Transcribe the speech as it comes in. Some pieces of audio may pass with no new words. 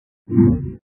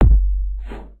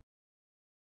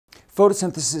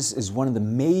Photosynthesis is one of the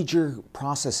major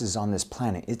processes on this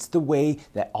planet. It's the way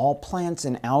that all plants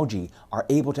and algae are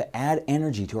able to add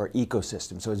energy to our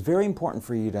ecosystem. So it's very important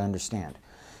for you to understand.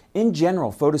 In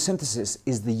general, photosynthesis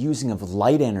is the using of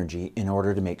light energy in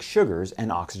order to make sugars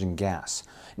and oxygen gas.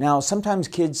 Now, sometimes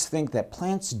kids think that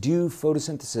plants do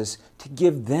photosynthesis to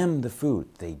give them the food.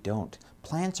 They don't.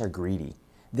 Plants are greedy.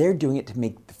 They're doing it to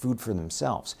make the food for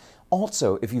themselves.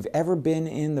 Also, if you've ever been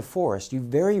in the forest, you've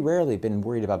very rarely been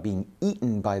worried about being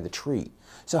eaten by the tree.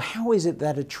 So how is it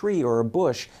that a tree or a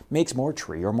bush makes more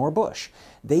tree or more bush?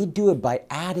 They do it by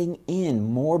adding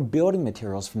in more building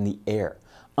materials from the air.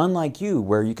 Unlike you,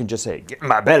 where you can just say, "Get in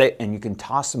my belly," and you can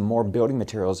toss some more building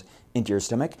materials into your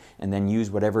stomach and then use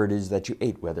whatever it is that you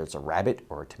ate, whether it's a rabbit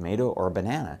or a tomato or a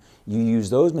banana. You use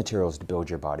those materials to build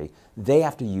your body. They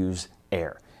have to use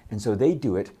air. And so they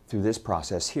do it through this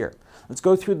process here. Let's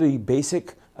go through the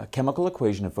basic chemical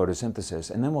equation of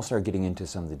photosynthesis, and then we'll start getting into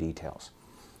some of the details.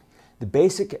 The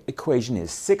basic equation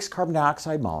is 6 carbon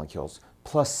dioxide molecules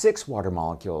plus 6 water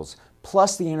molecules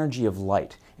plus the energy of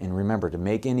light. And remember, to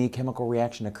make any chemical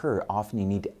reaction occur, often you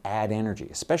need to add energy,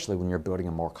 especially when you're building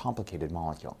a more complicated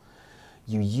molecule.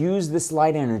 You use this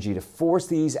light energy to force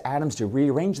these atoms to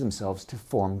rearrange themselves to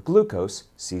form glucose,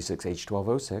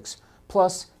 C6H12O6,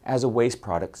 plus, as a waste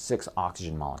product, 6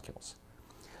 oxygen molecules.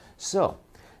 So,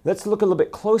 let's look a little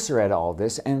bit closer at all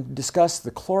this and discuss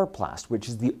the chloroplast, which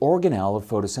is the organelle of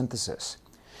photosynthesis.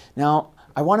 Now,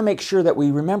 I want to make sure that we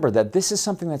remember that this is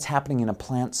something that's happening in a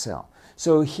plant cell.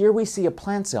 So here we see a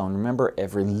plant cell, and remember,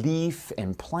 every leaf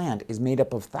and plant is made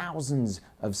up of thousands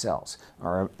of cells,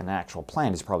 or an actual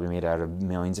plant is probably made out of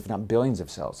millions, if not billions of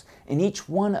cells. And each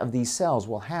one of these cells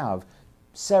will have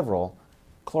several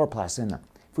chloroplasts in them.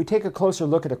 If we take a closer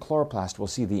look at a chloroplast, we'll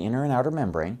see the inner and outer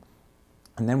membrane,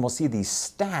 and then we'll see these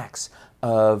stacks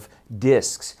of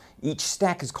discs. Each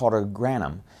stack is called a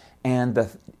granum, and the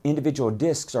individual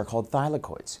discs are called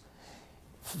thylakoids.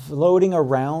 Floating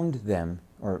around them,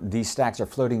 or these stacks are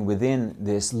floating within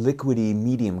this liquidy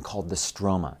medium called the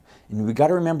stroma. And we've got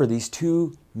to remember these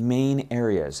two main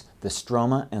areas, the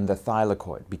stroma and the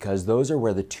thylakoid, because those are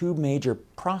where the two major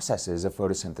processes of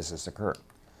photosynthesis occur.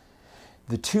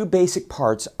 The two basic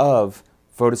parts of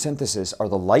photosynthesis are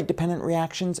the light-dependent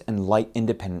reactions and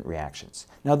light-independent reactions.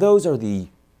 Now, those are the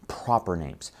proper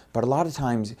names, but a lot of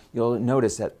times you'll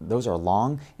notice that those are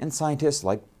long, and scientists,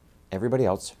 like everybody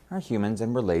else, are humans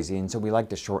and we're lazy, and so we like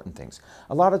to shorten things.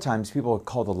 A lot of times people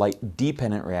call the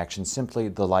light-dependent reactions simply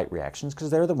the light reactions because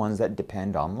they're the ones that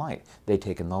depend on light. They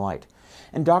take in the light.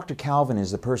 And Dr. Calvin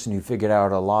is the person who figured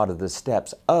out a lot of the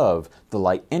steps of the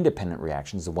light-independent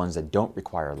reactions, the ones that don't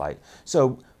require light.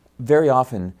 So very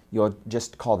often you'll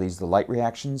just call these the light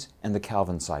reactions and the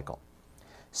Calvin cycle.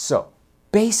 So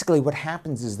basically what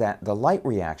happens is that the light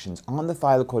reactions on the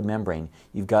thylakoid membrane,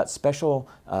 you've got special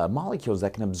molecules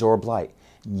that can absorb light.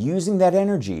 Using that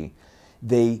energy,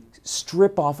 they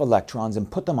strip off electrons and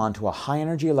put them onto a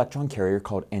high-energy electron carrier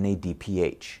called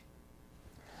NADPH.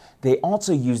 They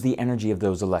also use the energy of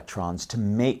those electrons to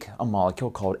make a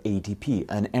molecule called ATP,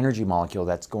 an energy molecule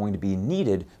that's going to be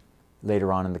needed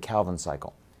later on in the Calvin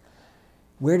cycle.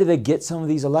 Where do they get some of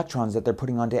these electrons that they're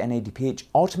putting onto NADPH?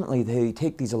 Ultimately, they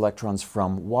take these electrons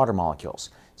from water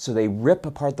molecules. So they rip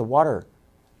apart the water,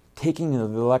 taking the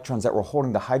electrons that were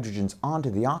holding the hydrogens onto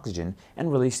the oxygen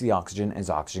and release the oxygen as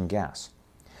oxygen gas.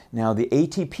 Now, the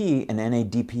ATP and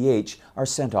NADPH are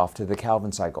sent off to the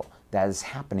Calvin cycle. That is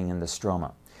happening in the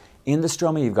stroma. In the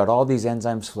stroma, you've got all these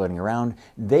enzymes floating around.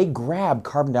 They grab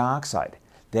carbon dioxide.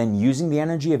 Then, using the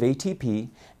energy of ATP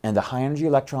and the high energy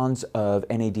electrons of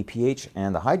NADPH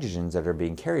and the hydrogens that are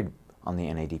being carried on the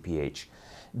NADPH,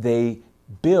 they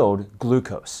build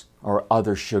glucose or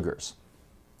other sugars.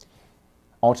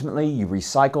 Ultimately, you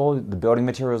recycle the building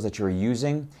materials that you're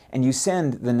using, and you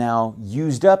send the now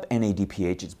used up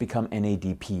NADPH, it's become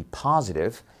NADP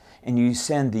positive, and you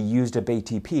send the used up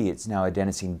ATP, it's now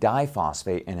adenosine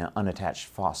diphosphate and an unattached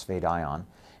phosphate ion,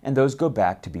 and those go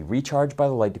back to be recharged by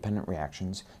the light-dependent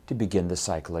reactions to begin the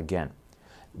cycle again.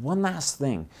 One last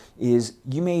thing is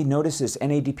you may notice this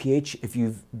NADPH if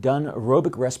you've done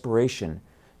aerobic respiration,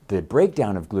 the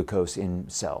breakdown of glucose in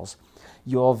cells.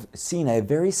 You'll have seen a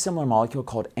very similar molecule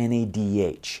called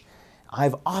NADH.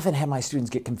 I've often had my students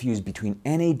get confused between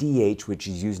NADH, which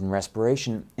is used in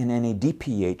respiration, and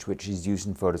NADPH, which is used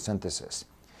in photosynthesis.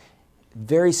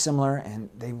 Very similar, and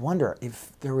they wonder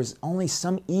if there was only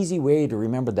some easy way to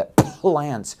remember that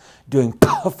plants doing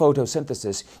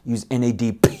photosynthesis use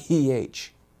NADPH.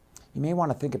 You may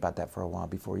want to think about that for a while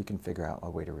before you can figure out a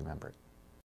way to remember it.